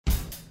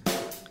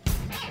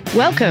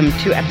Welcome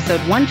to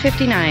episode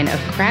 159 of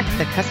Crack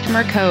the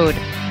Customer Code.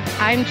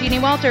 I'm Jeannie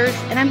Walters,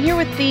 and I'm here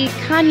with the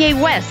Kanye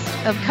West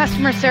of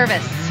customer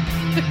service,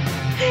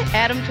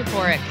 Adam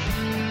Toporek.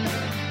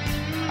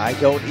 I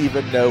don't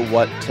even know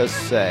what to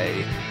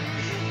say.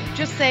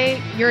 Just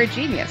say you're a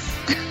genius,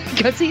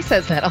 because he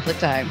says that all the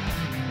time.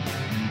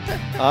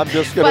 I'm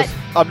just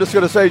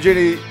gonna say,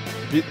 Jeannie,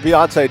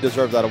 Beyonce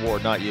deserved that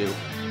award, not you.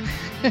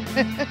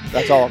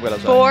 That's all I'm gonna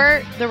say.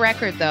 For the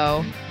record,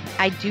 though,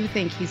 I do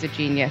think he's a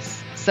genius.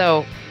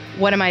 So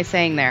what am I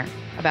saying there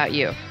about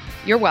you?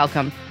 You're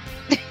welcome.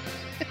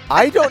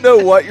 I don't know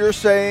what you're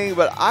saying,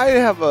 but I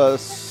have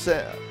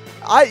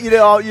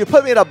you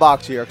put me in a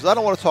box here because I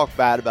don't want to talk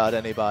bad about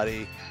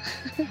anybody.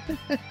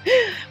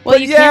 Well,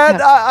 but yeah,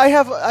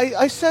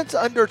 I sense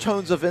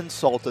undertones of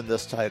insult in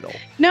this title.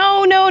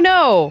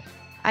 No.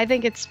 I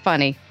think it's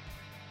funny.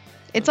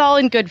 It's all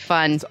in good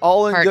fun. It's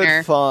all in partner.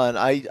 good fun.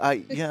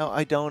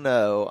 I don't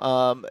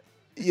know.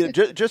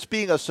 Just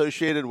being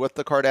associated with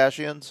the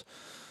Kardashians.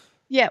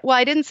 Yeah, well,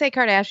 I didn't say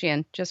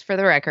Kardashian, just for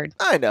the record.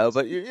 I know,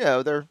 but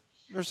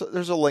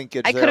there's a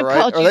linkage I there, could have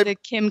right? called you the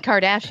Kim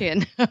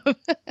Kardashian.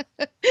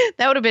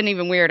 That would have been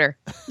even weirder.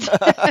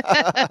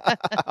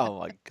 Oh,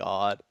 my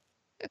God.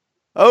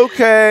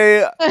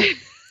 Okay.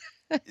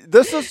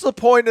 This is the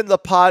point in the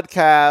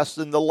podcast,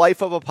 in the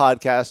life of a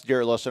podcast,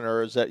 dear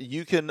listeners, that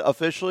you can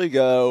officially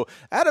go,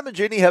 Adam and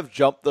Jeannie have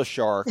jumped the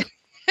shark.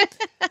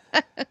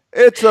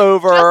 It's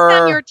over.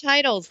 Just on your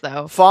titles,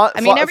 though.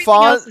 Everything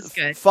else is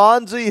good.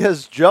 Fonzie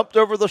has jumped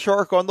over the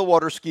shark on the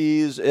water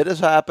skis. It has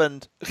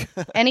happened.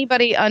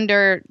 Anybody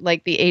under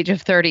the age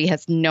of 30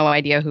 has no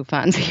idea who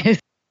Fonzie is.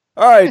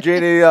 All right,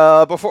 Jeannie,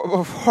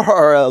 before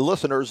our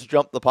listeners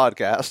jump the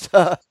podcast,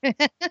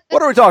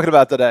 what are we talking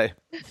about today?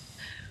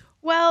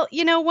 Well,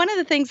 one of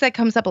the things that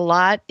comes up a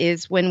lot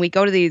is when we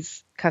go to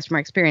these customer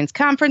experience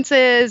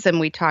conferences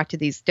and we talk to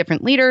these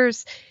different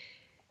leaders,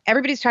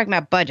 everybody's talking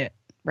about budget,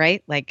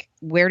 right? Like,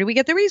 where do we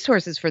get the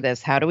resources for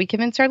this? How do we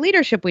convince our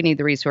leadership we need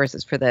the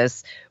resources for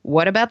this?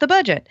 What about the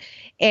budget?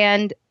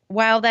 And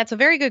while that's a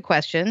very good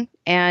question,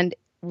 and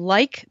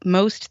like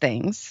most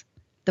things,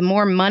 the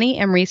more money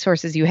and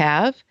resources you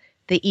have,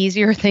 the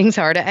easier things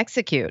are to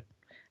execute.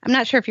 I'm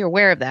not sure if you're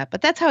aware of that,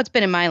 but that's how it's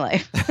been in my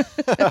life.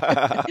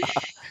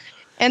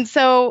 And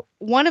so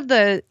one of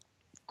the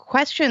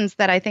questions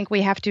that I think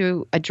we have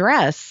to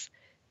address,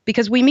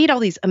 because we meet all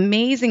these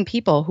amazing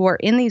people who are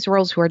in these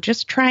roles who are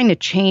just trying to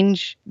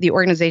change the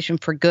organization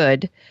for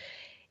good,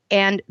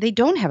 and they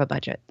don't have a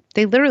budget.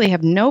 They literally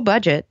have no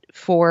budget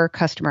for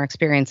customer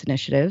experience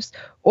initiatives,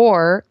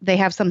 or they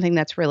have something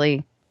that's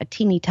really a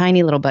teeny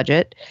tiny little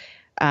budget,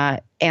 and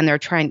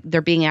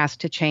they're being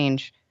asked to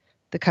change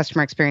the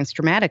customer experience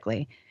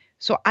dramatically.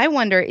 So I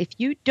wonder, if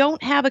you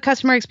don't have a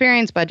customer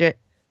experience budget,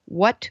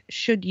 what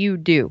should you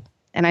do?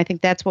 And I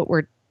think that's what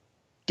we're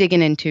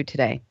digging into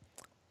today.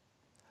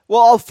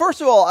 Well, first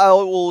of all, I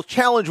will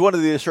challenge one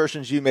of the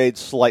assertions you made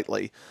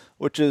slightly,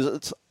 which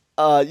is,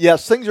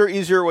 yes, things are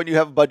easier when you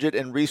have a budget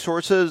and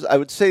resources. I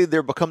would say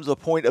there becomes a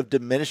point of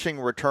diminishing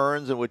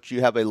returns in which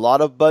you have a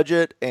lot of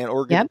budget and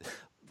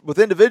with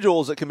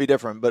individuals, it can be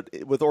different. But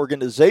with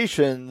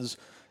organizations,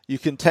 you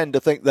can tend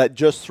to think that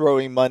just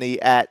throwing money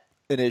at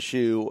an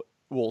issue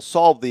will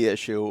solve the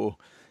issue.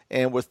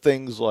 And with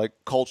things like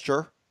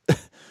culture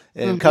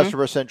and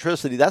customer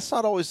centricity, that's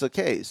not always the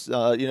case.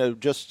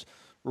 Just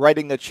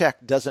writing a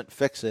check doesn't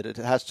fix it. It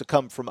has to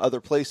come from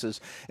other places.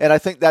 And I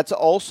think that's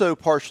also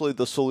partially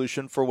the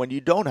solution for when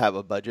you don't have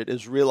a budget,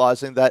 is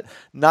realizing that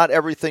not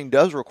everything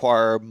does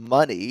require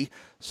money.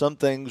 Some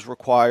things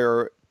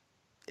require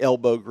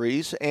elbow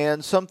grease,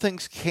 and some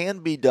things can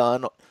be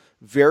done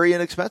very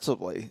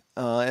inexpensively.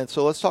 And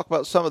so let's talk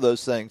about some of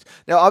those things.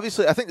 Now,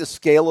 obviously, I think the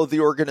scale of the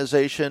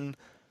organization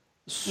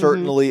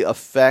certainly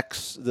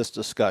affects this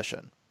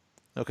discussion.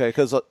 Okay,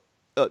 because,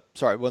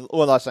 one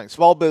last thing.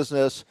 Small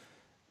business,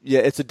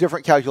 it's a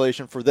different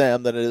calculation for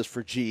them than it is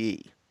for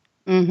GE.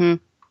 Mm-hmm.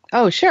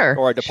 Oh, sure.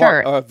 Or a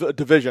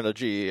division of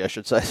GE, I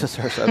should say, since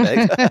they're so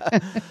big.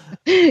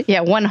 Yeah,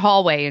 one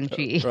hallway in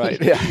GE.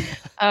 Right, yeah.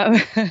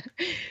 And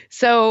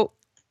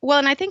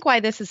I think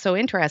why this is so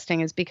interesting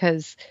is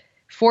because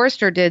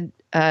Forrester did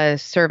a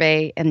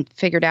survey and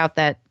figured out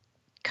that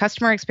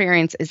customer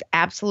experience is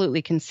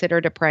absolutely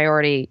considered a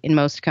priority in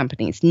most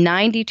companies.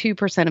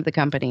 92% of the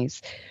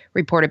companies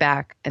reported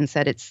back and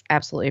said it's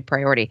absolutely a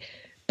priority.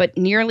 But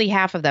nearly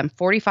half of them,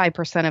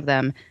 45% of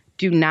them,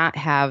 do not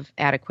have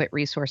adequate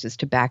resources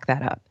to back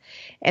that up.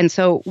 And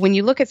so when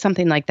you look at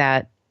something like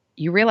that,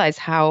 you realize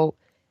how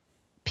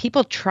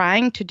people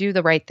trying to do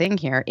the right thing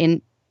here,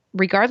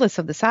 regardless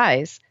of the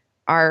size,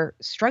 are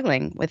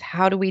struggling with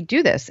how do we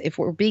do this if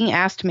we're being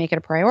asked to make it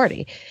a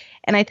priority.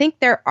 And I think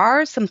there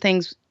are some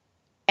things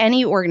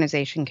any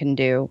organization can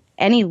do,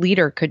 any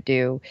leader could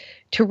do,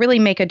 to really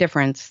make a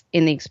difference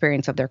in the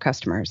experience of their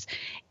customers.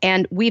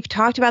 And we've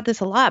talked about this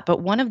a lot,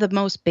 but one of the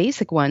most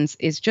basic ones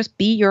is just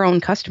be your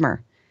own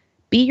customer.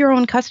 Be your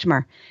own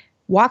customer.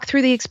 Walk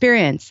through the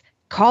experience,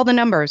 call the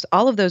numbers,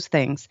 all of those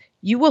things.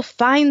 You will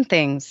find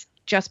things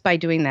just by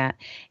doing that.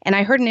 And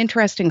I heard an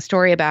interesting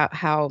story about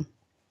how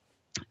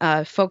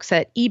folks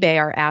at eBay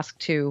are asked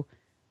to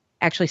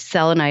actually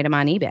sell an item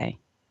on eBay.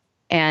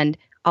 And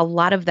a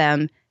lot of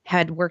them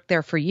had worked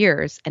there for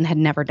years and had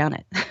never done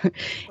it.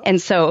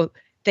 And so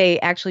they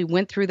actually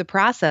went through the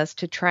process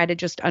to try to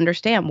just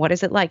understand, what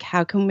is it like?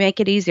 How can we make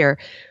it easier?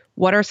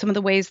 What are some of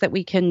the ways that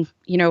we can,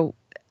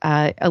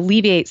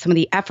 alleviate some of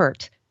the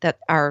effort that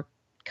our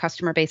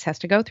customer base has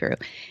to go through?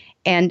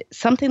 And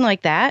something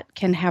like that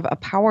can have a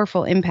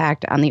powerful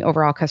impact on the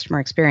overall customer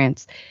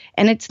experience.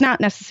 And it's not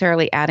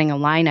necessarily adding a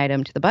line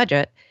item to the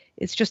budget.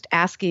 It's just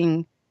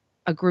asking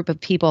a group of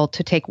people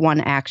to take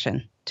one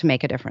action to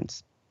make a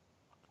difference.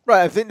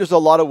 Right. I think there's a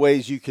lot of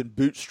ways you can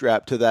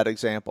bootstrap to that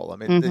example. I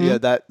mean, yeah,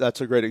 that's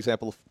a great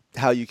example of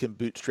how you can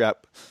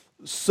bootstrap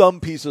some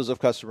pieces of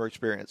customer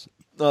experience.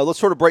 Let's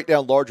sort of break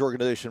down large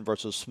organization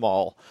versus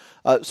small.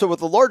 So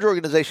with a large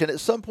organization, at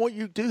some point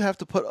you do have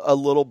to put a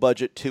little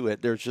budget to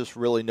it. There's just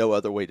really no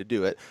other way to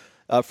do it.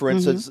 For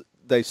instance,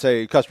 they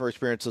say customer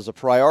experience is a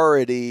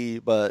priority,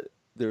 but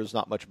there's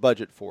not much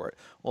budget for it.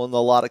 Well, in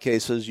a lot of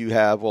cases, you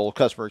have,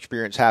 customer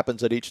experience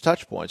happens at each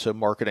touch point. So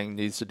marketing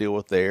needs to deal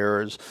with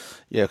theirs,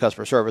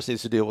 customer service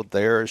needs to deal with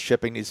theirs,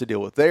 shipping needs to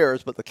deal with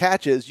theirs. But the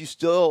catch is, you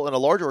still, in a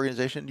large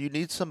organization, you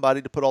need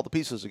somebody to put all the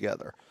pieces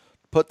together,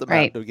 put them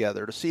out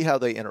together, to see how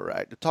they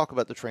interact, to talk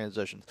about the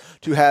transitions,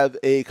 to have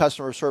a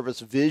customer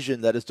service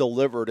vision that is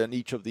delivered in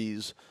each of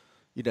these,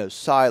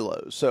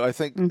 silos. So I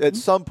think at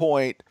some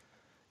point,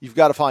 you've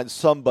got to find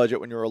some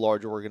budget when you're a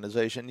large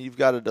organization. You've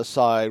got to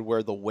decide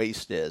where the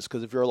waste is,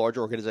 because if you're a large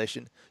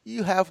organization,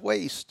 you have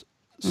waste.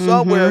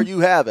 Somewhere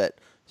you have it.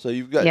 So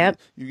you've got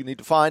you need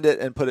to find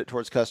it and put it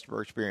towards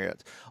customer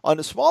experience. On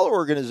the smaller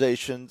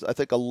organizations, I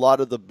think a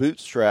lot of the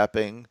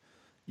bootstrapping,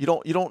 you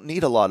don't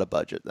need a lot of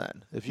budget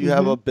then. If you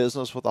have a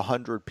business with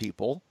 100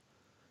 people,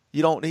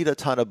 you don't need a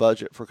ton of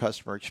budget for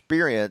customer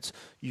experience.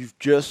 You've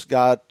just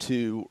got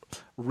to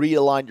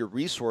realign your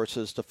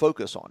resources to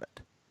focus on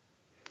it.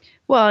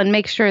 Well, and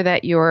make sure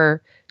that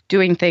you're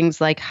doing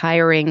things like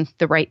hiring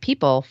the right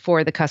people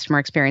for the customer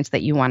experience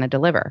that you want to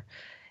deliver.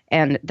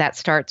 And that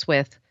starts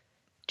with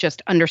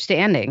just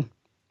understanding,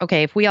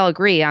 okay, if we all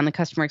agree on the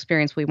customer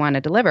experience we want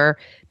to deliver,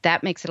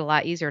 that makes it a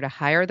lot easier to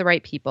hire the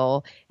right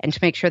people and to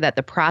make sure that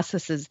the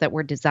processes that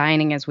we're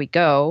designing as we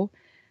go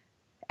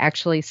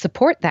actually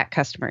support that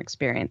customer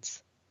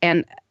experience.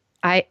 And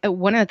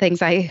one of the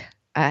things I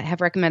have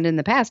recommended in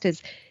the past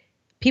is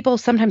people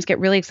sometimes get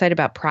really excited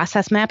about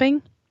process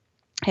mapping.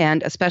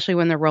 And especially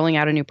when they're rolling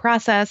out a new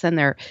process and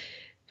they're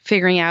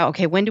figuring out,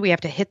 okay, when do we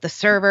have to hit the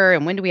server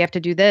and when do we have to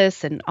do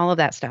this and all of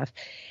that stuff.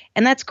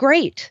 And that's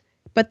great.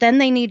 But then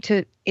they need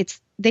to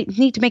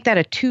make that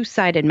a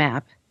two-sided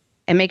map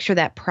and make sure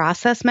that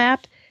process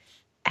map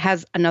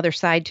has another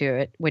side to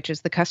it, which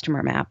is the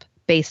customer map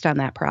based on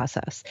that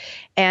process.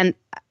 And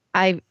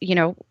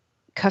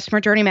customer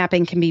journey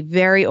mapping can be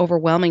very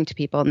overwhelming to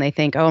people, and they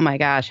think, oh my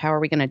gosh, how are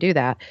we going to do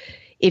that?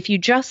 If you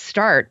just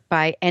start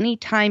by, any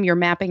time you're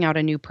mapping out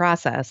a new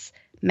process,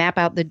 map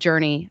out the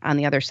journey on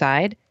the other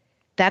side,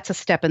 that's a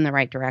step in the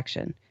right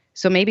direction.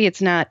 So maybe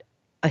it's not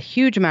a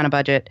huge amount of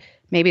budget.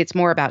 Maybe it's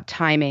more about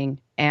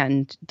timing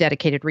and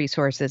dedicated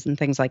resources and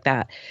things like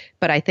that.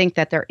 But I think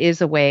that there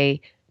is a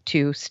way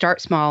to start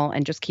small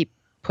and just keep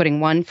putting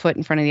one foot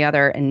in front of the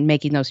other and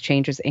making those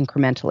changes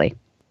incrementally.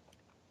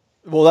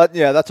 Well,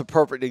 that's a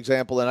perfect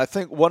example. And I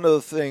think one of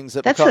the things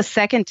that's the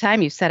second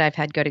time you said I've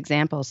had good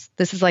examples.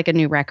 This is like a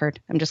new record.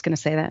 I'm just going to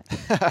say that.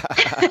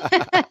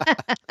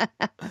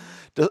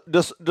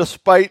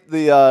 Despite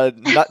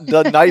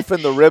the knife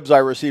in the ribs I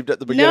received at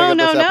the beginning of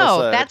this episode.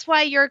 No. That's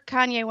why you're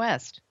Kanye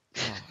West.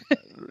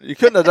 You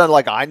couldn't have done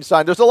like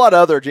Einstein. There's a lot of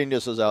other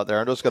geniuses out there.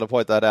 I'm just going to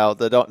point that out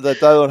that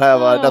don't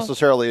have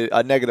necessarily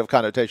negative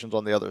connotations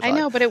on the other side. I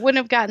know, but it wouldn't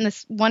have gotten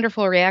this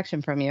wonderful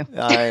reaction from you.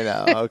 I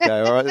know. Okay.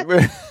 All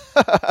right.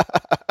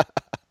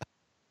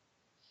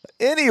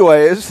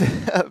 Anyways,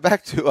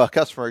 back to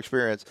customer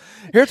experience.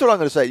 Here's what I'm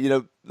going to say.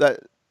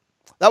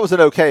 That was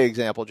an okay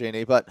example,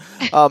 Jeannie, but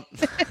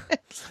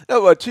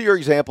to your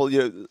example,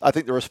 I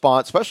think the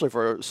response, especially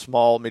for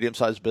small,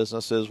 medium-sized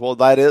businesses, well,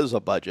 that is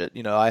a budget.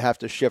 I have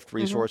to shift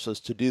resources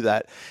to do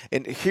that.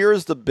 And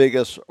here's the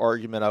biggest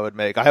argument I would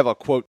make. I have a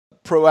quote: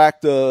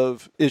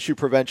 proactive issue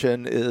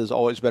prevention is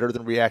always better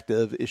than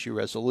reactive issue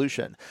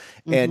resolution.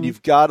 And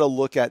you've got to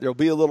look at, there'll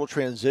be a little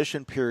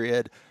transition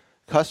period.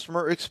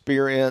 Customer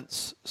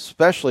experience,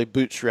 especially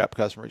bootstrap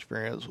customer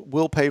experience,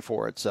 will pay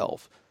for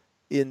itself.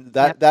 In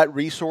that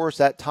resource,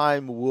 that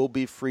time will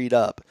be freed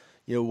up.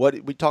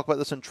 What we talk about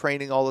this in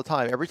training all the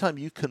time. Every time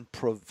you can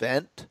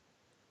prevent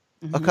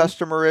a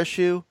customer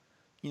issue,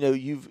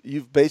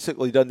 you've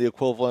basically done the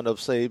equivalent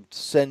of, say,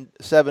 7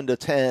 to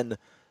 10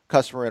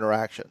 customer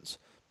interactions.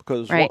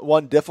 Because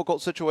one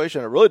difficult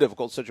situation, a really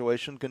difficult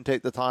situation, can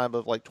take the time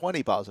of like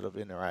 20 positive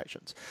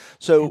interactions.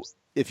 So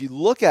if you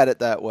look at it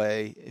that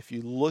way, if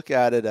you look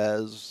at it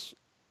as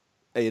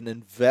an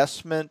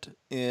investment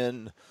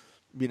in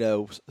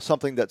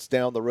something that's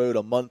down the road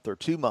a month or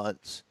 2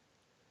 months,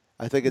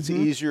 I think it's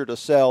easier to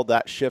sell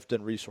that shift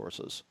in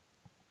resources.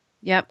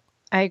 Yep,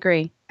 I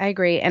agree.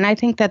 And I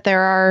think that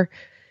there are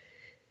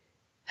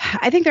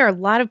I think there are a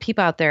lot of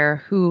people out there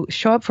who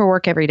show up for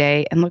work every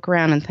day and look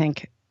around and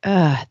think,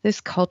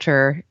 this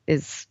culture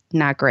is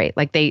not great.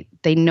 Like they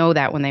know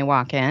that when they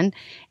walk in,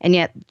 and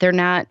yet they're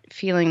not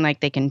feeling like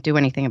they can do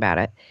anything about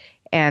it.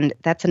 And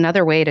that's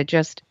another way to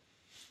just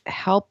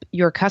help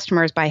your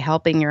customers by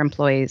helping your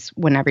employees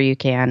whenever you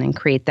can and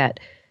create that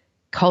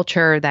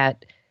culture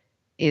that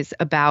is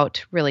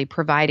about really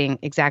providing,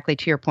 exactly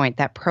to your point,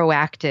 that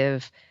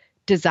proactive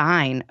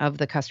design of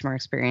the customer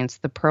experience,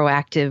 the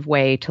proactive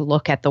way to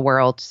look at the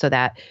world so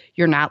that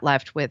you're not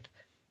left with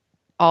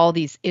all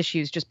these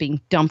issues just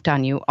being dumped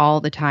on you all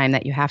the time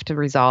that you have to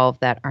resolve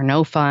that are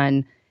no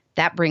fun.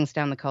 That brings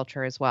down the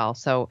culture as well.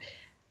 So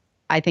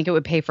I think it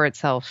would pay for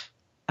itself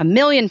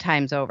 1,000,000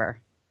 times over.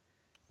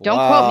 Don't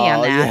quote me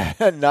on that.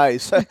 Yeah,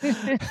 nice.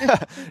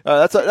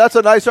 That's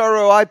a nice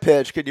ROI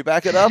pitch. Can you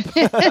back it up?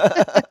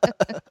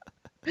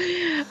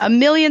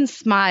 1,000,000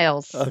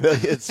 smiles.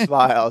 1,000,000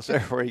 smiles.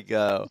 There we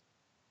go.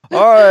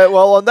 All right.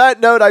 Well, on that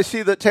note, I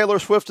see that Taylor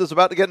Swift is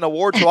about to get an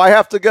award, so I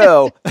have to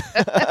go.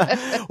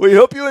 We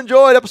hope you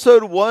enjoyed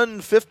episode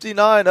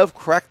 159 of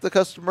Crack the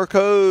Customer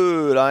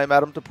Code. I'm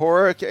Adam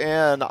Toporek,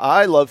 and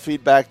I love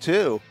feedback,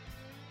 too.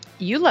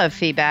 You love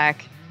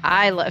feedback.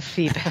 I love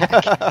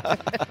feedback.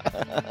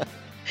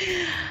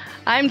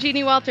 I'm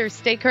Jeannie Walters.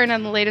 Stay current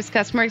on the latest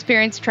customer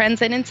experience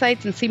trends and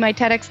insights, and see my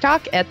TEDx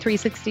talk at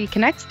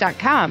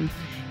 360connects.com.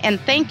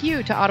 And thank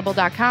you to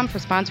Audible.com for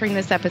sponsoring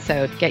this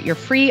episode. Get your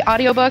free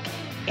audiobook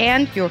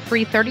and your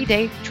free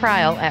 30-day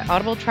trial at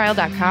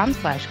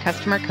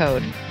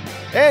audibletrial.com/customer-code.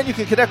 And you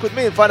can connect with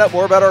me and find out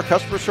more about our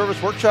customer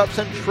service workshops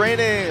and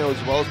training,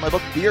 as well as my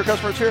book, Be Your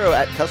Customer's Hero,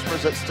 at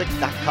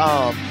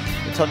customersthatstick.com.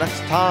 Until next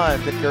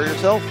time, take care of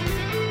yourself.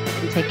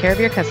 And take care of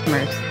your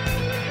customers.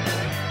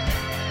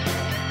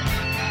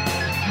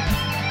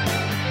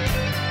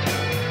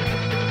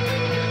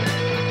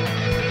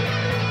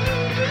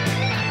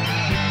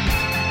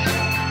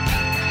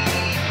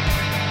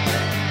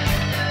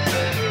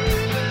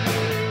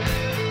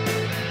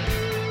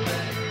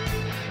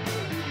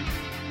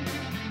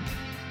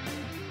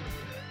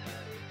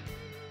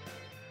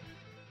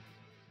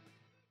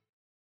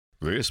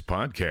 This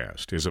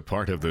podcast is a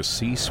part of the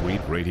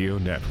C-Suite Radio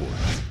Network.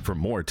 For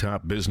more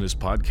top business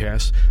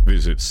podcasts,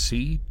 visit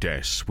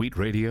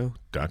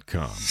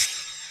c-suiteradio.com.